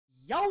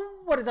Yo,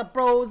 what is up,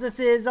 bros? This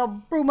is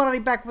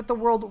Bruchminati back with the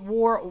World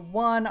War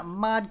I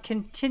mod,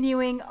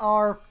 continuing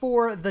our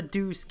For the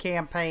Deuce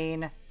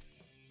campaign.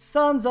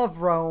 Sons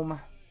of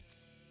Rome.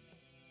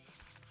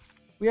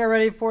 We are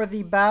ready for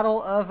the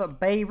Battle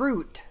of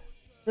Beirut.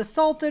 The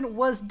Sultan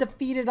was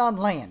defeated on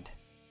land.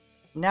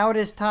 Now it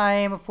is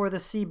time for the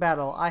sea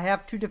battle. I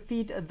have to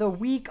defeat the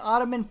weak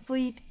Ottoman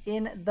fleet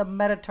in the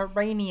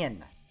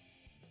Mediterranean.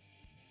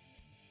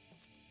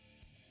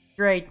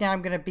 Great, now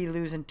I'm going to be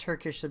losing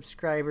Turkish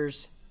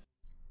subscribers.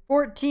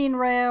 14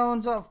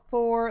 rounds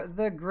for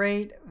the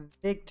great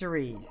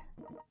victory.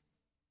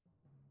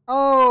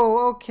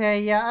 Oh,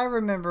 okay, yeah, I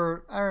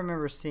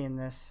remember seeing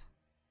this.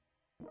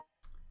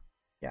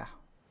 Yeah.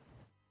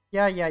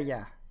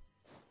 Yeah.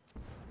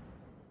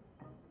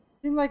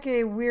 Seemed like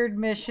a weird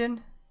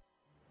mission.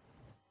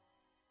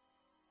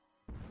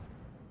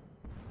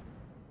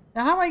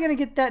 Now, how am I going to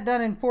get that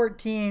done in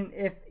 14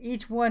 if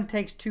each one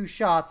takes 2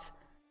 shots?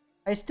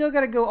 I still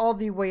gotta go all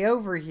the way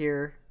over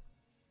here.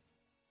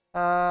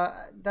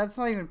 That's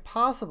not even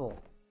possible.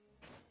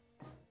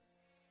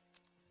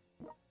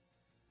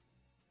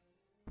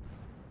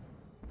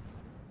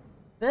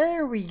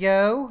 There we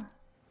go.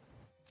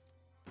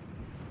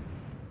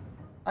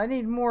 I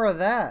need more of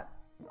that.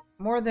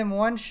 More than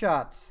 1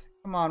 shots.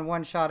 Come on,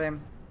 1 shot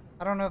him.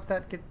 I don't know if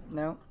that gets...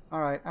 No.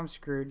 Alright, I'm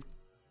screwed.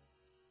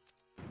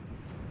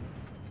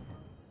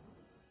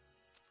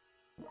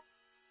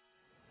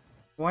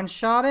 One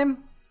shot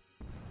him.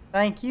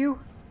 Thank you.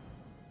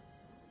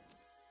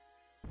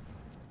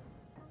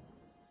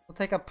 We'll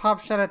take a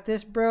pop shot at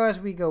this bro as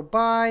we go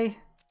by.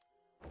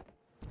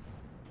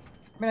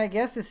 I mean, I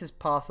guess this is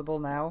possible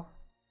now.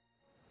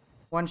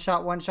 1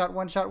 shot, 1 shot,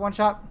 1 shot, 1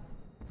 shot.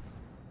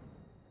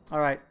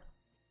 Alright.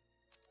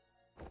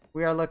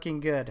 We are looking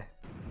good.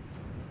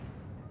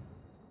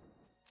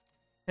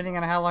 Depending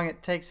on how long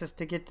it takes us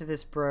to get to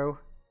this bro,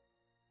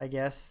 I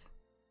guess.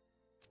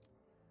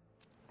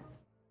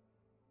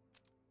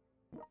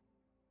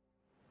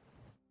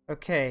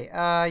 Okay,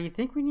 you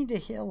think we need to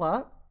heal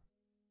up?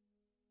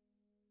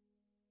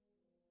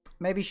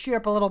 Maybe shoot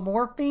up a little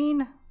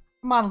morphine?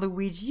 Come on,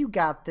 Luigi, you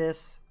got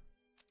this.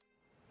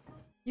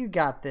 You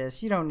got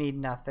this. You don't need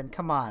nothing.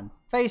 Come on.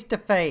 Face to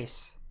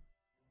face.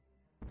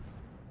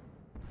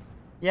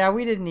 Yeah,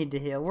 we didn't need to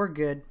heal. We're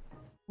good.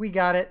 We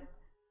got it.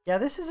 Yeah,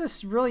 this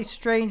is a really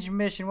strange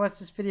mission. What's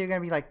this video going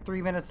to be, like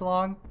 3 minutes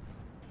long?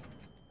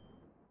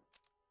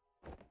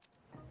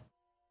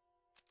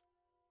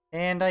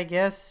 And I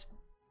guess...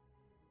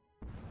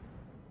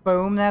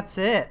 boom, that's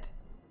it.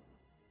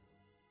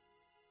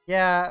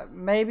 Yeah,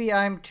 maybe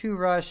I'm too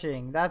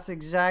rushing. That's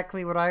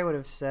exactly what I would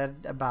have said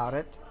about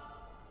it.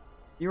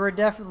 You were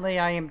definitely,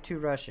 I am too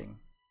rushing.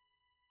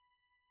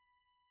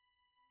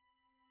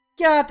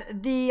 Got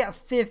the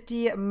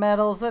 50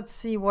 medals. Let's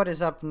see what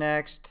is up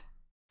next.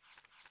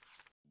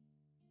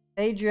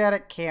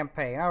 Adriatic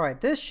campaign.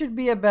 Alright, this should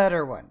be a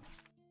better one.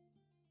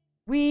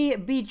 We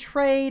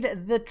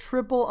betrayed the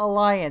Triple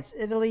Alliance.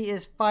 Italy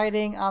is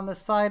fighting on the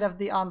side of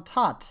the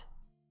Entente.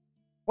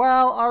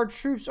 While our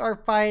troops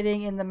are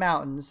fighting in the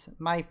mountains,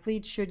 my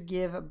fleet should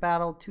give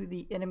battle to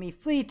the enemy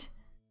fleet.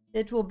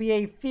 It will be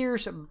a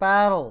fierce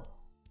battle.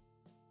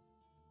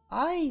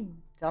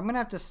 I'm gonna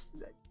have to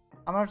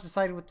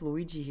side with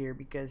Luigi here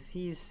because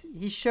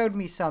he showed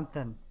me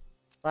something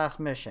last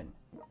mission.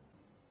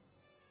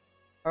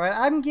 All right,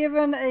 I'm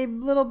given a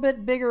little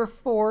bit bigger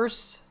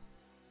force.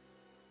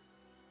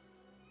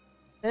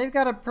 They've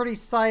got a pretty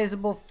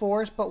sizable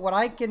force, but what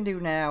I can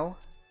do now,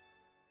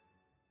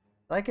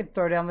 I could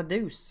throw down the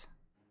deuce.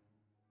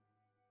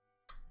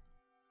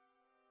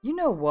 You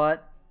know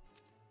what?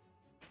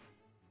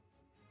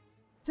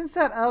 Since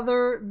that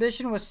other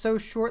mission was so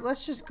short,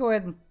 let's just go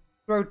ahead and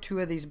throw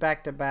 2 of these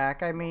back to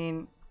back. I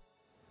mean,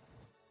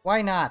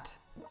 why not?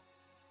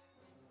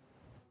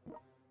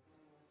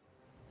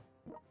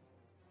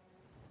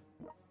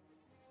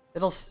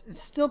 It's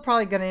still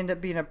probably going to end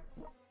up being a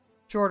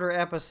shorter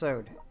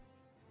episode.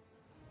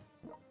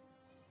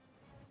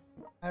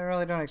 I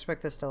really don't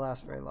expect this to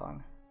last very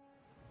long.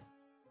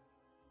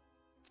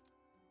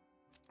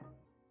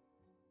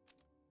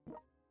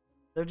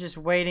 They're just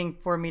waiting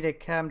for me to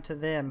come to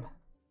them.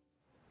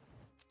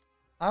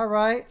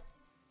 Alright.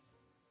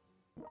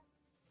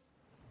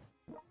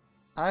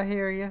 I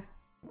hear you.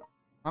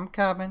 I'm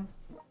coming.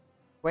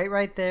 Wait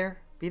right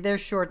there. Be there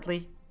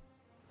shortly.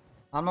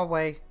 On my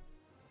way.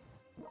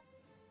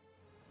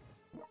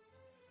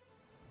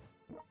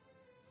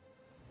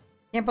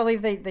 Can't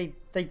believe they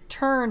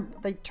turned.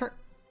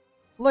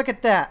 Look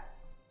at that.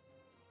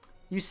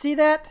 You see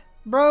that,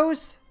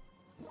 bros?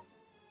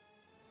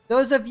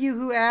 Those of you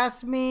who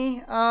asked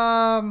me,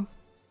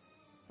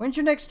 when's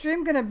your next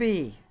stream gonna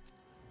be?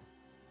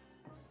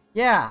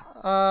 Yeah,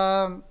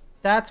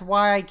 that's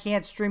why I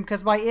can't stream,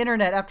 because my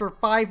internet after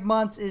 5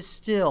 months is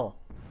still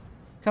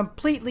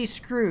completely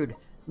screwed.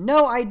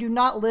 No, I do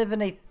not live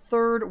in a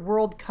third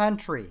world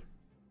country,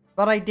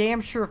 but I damn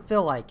sure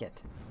feel like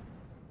it.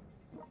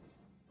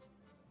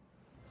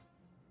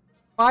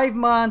 5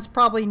 months,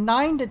 probably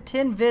 9 to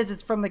 10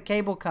 visits from the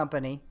cable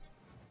company.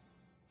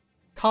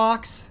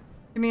 Cox.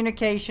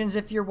 communications,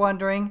 if you're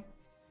wondering.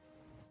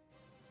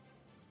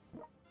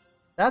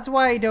 That's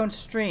why I don't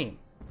stream.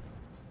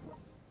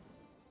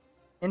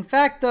 In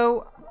fact,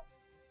 though,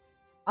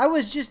 I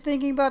was just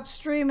thinking about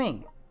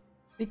streaming.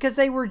 Because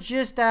they were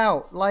just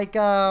out. Like,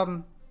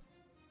 well,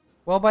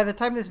 by the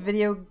time this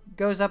video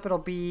goes up, it'll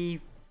be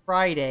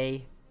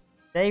Friday.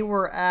 They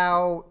were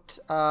out,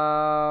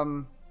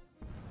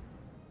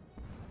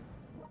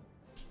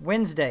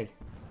 Wednesday.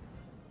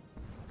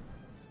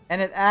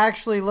 And it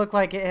actually looked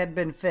like it had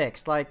been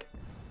fixed. Like,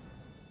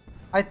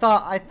 I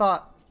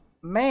thought,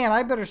 man,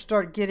 I better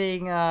start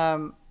getting, you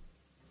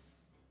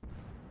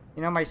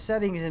know, my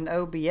settings in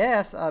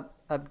OBS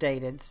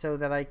updated so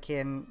that I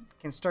can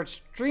start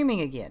streaming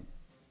again.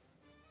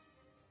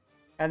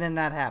 And then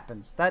that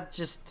happens. That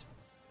just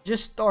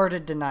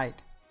started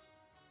tonight.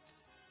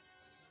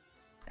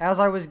 As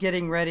I was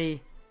getting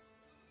ready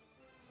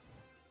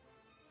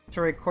to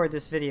record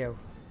this video.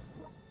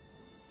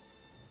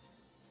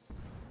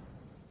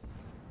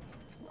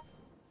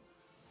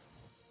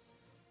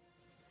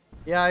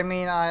 Yeah, I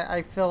mean,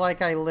 I feel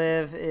like I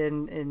live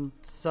in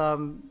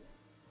some...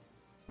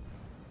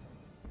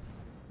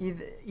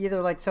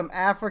 Either like some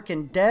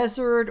African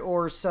desert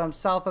or some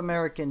South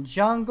American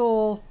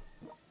jungle.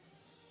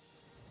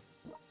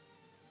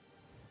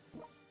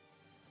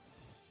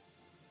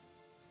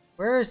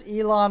 Where is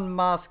Elon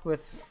Musk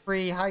with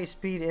free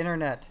high-speed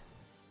internet?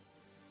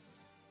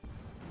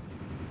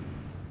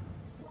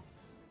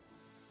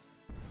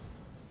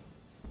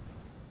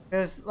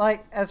 Because,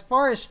 like, as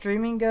far as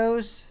streaming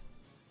goes,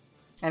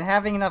 and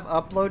having enough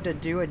upload to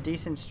do a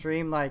decent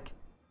stream, like,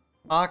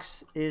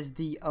 Fox is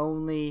the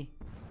only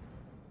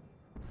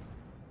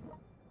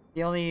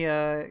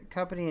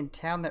company in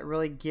town that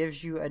really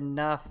gives you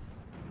enough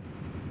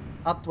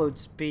upload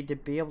speed to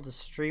be able to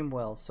stream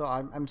well. So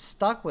I'm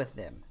stuck with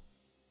them.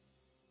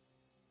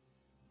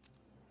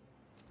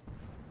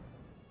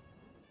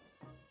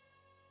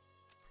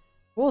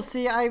 We'll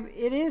see.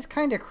 It is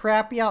kind of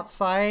crappy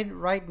outside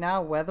right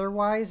now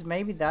weather-wise.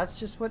 Maybe that's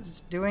just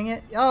what's doing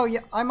it. Oh,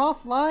 yeah, I'm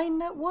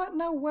offline? What?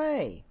 No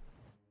way.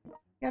 You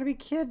gotta be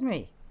kidding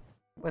me.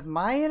 With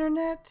my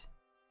internet?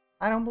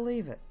 I don't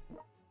believe it.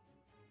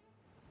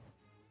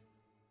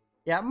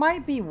 Yeah, it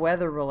might be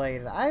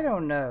weather-related. I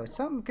don't know.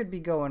 Something could be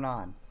going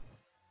on.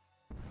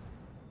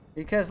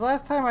 Because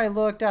last time I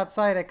looked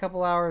outside a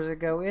couple hours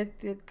ago,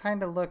 it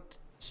kind of looked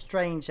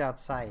strange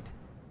outside.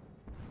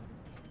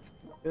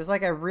 It was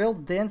like a real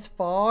dense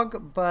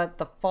fog, but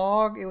the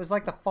fog, it was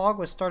like the fog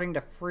was starting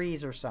to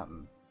freeze or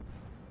something.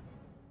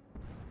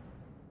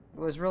 It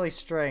was really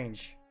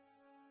strange.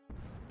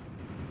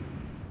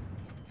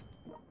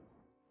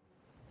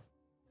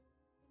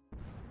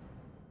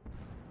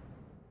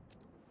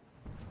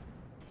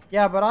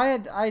 Yeah, but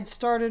I'd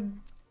started,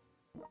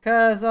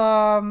 cause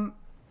the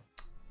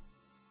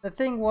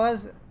thing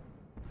was,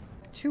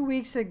 2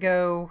 weeks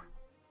ago,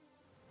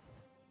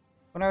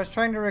 when I was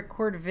trying to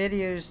record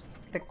videos,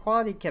 the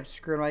quality kept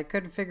screwing. I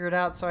couldn't figure it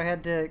out, so I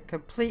had to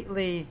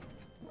completely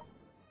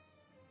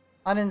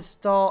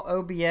uninstall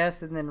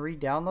OBS and then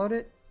re-download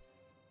it.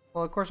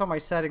 Well, of course, all my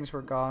settings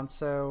were gone,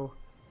 so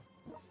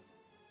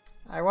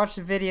I watched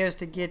the videos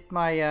to get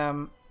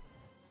my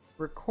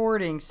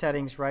recording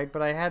settings right,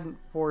 but I hadn't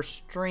for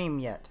stream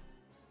yet.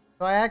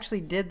 So I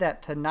actually did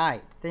that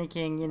tonight,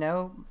 thinking, you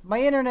know,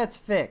 my internet's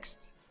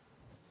fixed.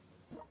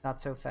 Not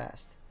so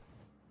fast.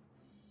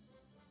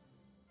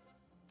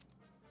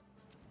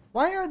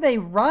 Why are they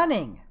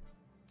running?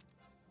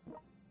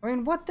 I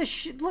mean, what the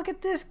shit? Look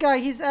at this guy.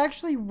 He's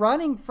actually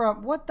running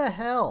from... What the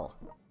hell?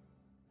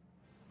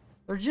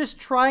 They're just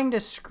trying to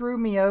screw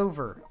me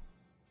over.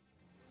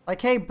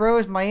 Like, hey,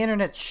 bros, my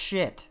internet's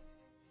shit.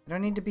 I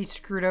don't need to be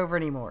screwed over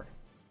anymore.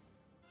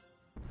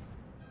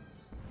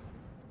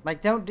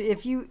 Like, don't...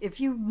 If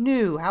you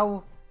knew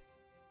how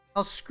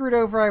screwed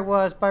over I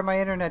was by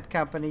my internet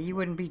company, you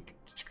wouldn't be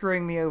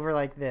screwing me over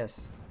like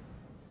this.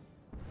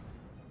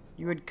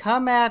 You would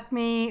come at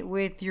me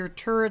with your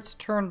turrets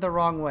turned the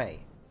wrong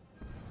way.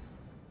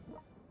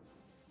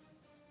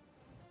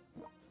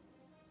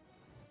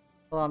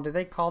 Hold on, do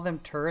they call them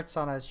turrets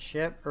on a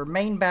ship? Or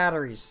main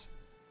batteries?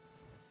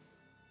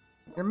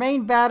 Your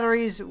main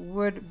batteries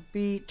would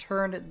be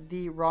turned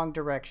the wrong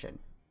direction.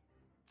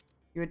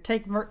 You would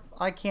take...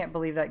 I can't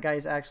believe that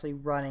guy's actually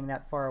running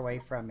that far away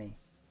from me.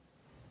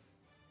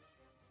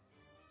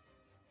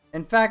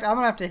 In fact, I'm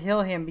gonna have to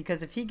heal him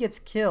because if he gets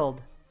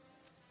killed...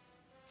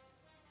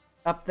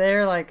 up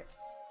there, like,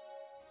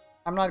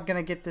 I'm not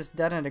gonna get this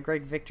done in a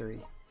great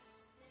victory.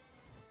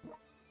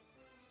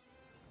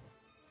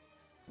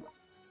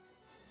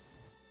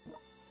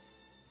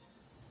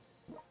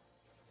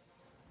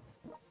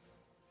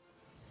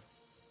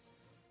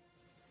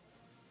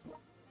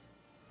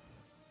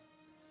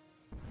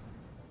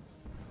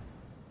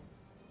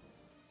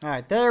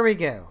 Alright, there we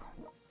go.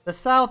 The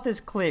south is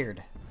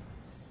cleared.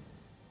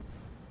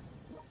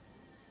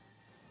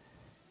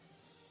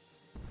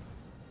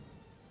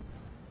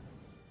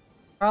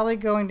 Probably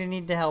going to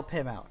need to help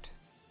him out.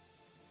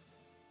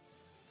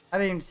 I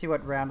didn't even see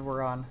what round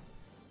we're on.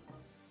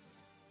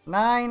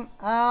 9.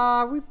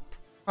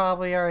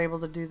 probably are able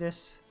to do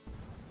this.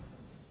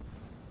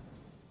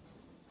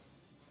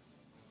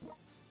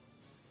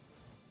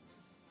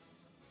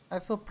 I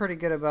feel pretty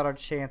good about our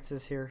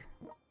chances here.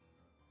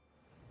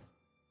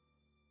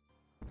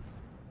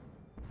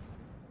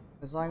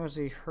 As long as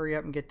we hurry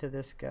up and get to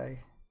this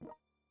guy.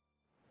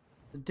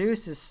 The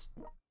deuce is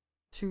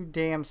too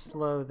damn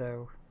slow,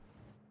 though.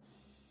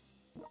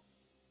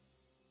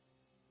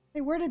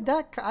 Hey, where did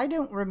that... I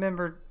don't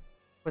remember...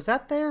 Was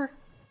that there?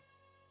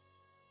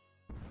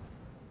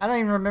 I don't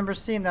even remember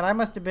seeing that. I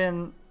must have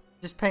been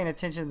just paying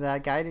attention to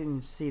that guy. I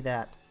didn't see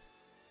that.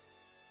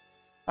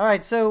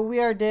 Alright, so we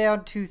are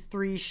down to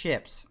 3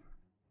 ships.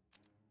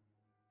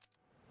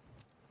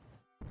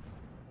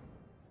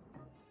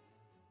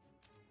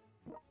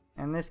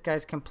 And this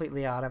guy's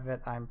completely out of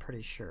it, I'm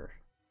pretty sure.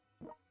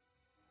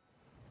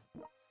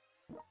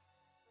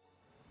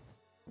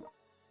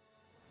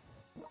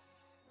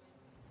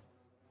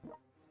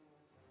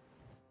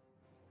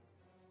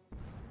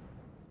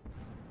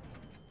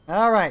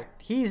 Alright,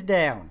 he's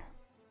down.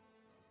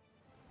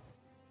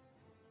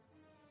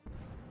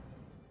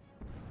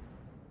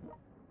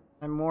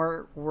 I'm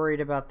more worried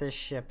about this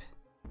ship.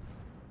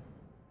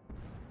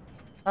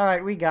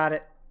 Alright, we got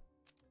it.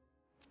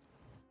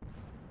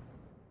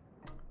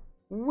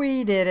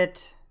 We did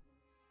it.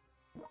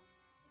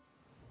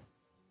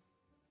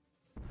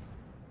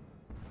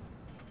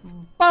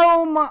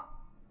 Boom!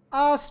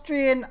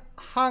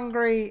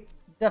 Austrian-Hungary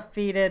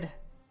defeated.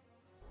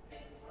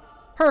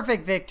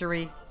 Perfect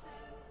victory.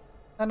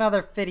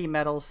 Another 50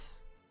 medals.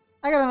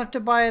 I got enough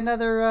to buy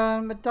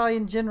another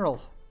Battalion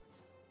General.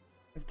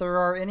 If there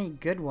are any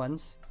good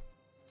ones.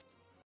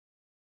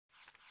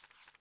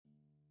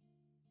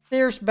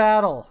 Fierce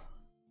battle.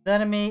 The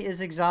enemy is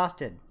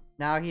exhausted.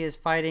 Now he is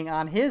fighting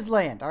on his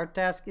land. Our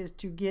task is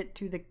to get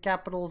to the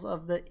capitals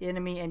of the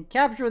enemy and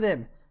capture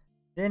them.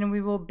 Then we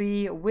will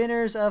be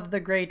winners of the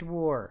Great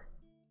War.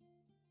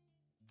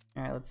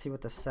 Alright, let's see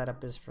what the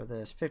setup is for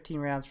this. 15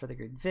 rounds for the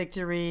great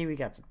victory. We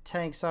got some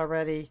tanks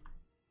already.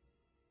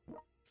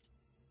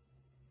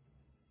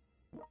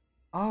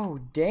 Oh,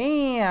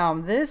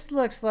 damn. This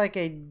looks like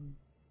a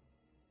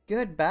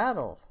good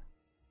battle.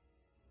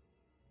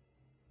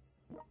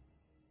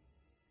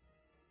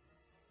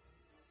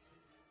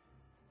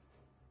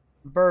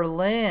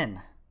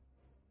 Berlin.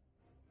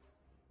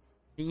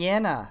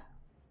 Vienna.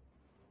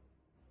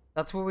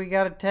 That's what we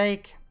gotta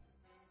take.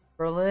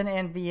 Berlin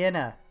and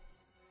Vienna.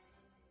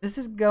 This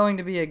is going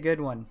to be a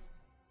good one.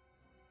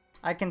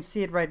 I can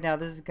see it right now.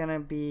 This is gonna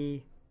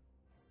be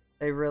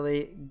a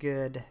really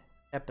good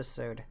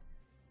episode.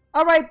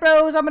 Alright,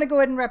 bros, I'm going to go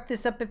ahead and wrap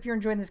this up. If you're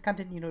enjoying this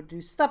content, you know,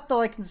 do stop the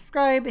like and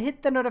subscribe,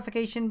 hit the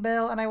notification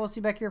bell, and I will see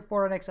you back here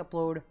for our next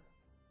upload.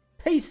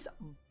 Peace,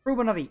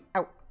 Bruchminati,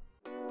 out.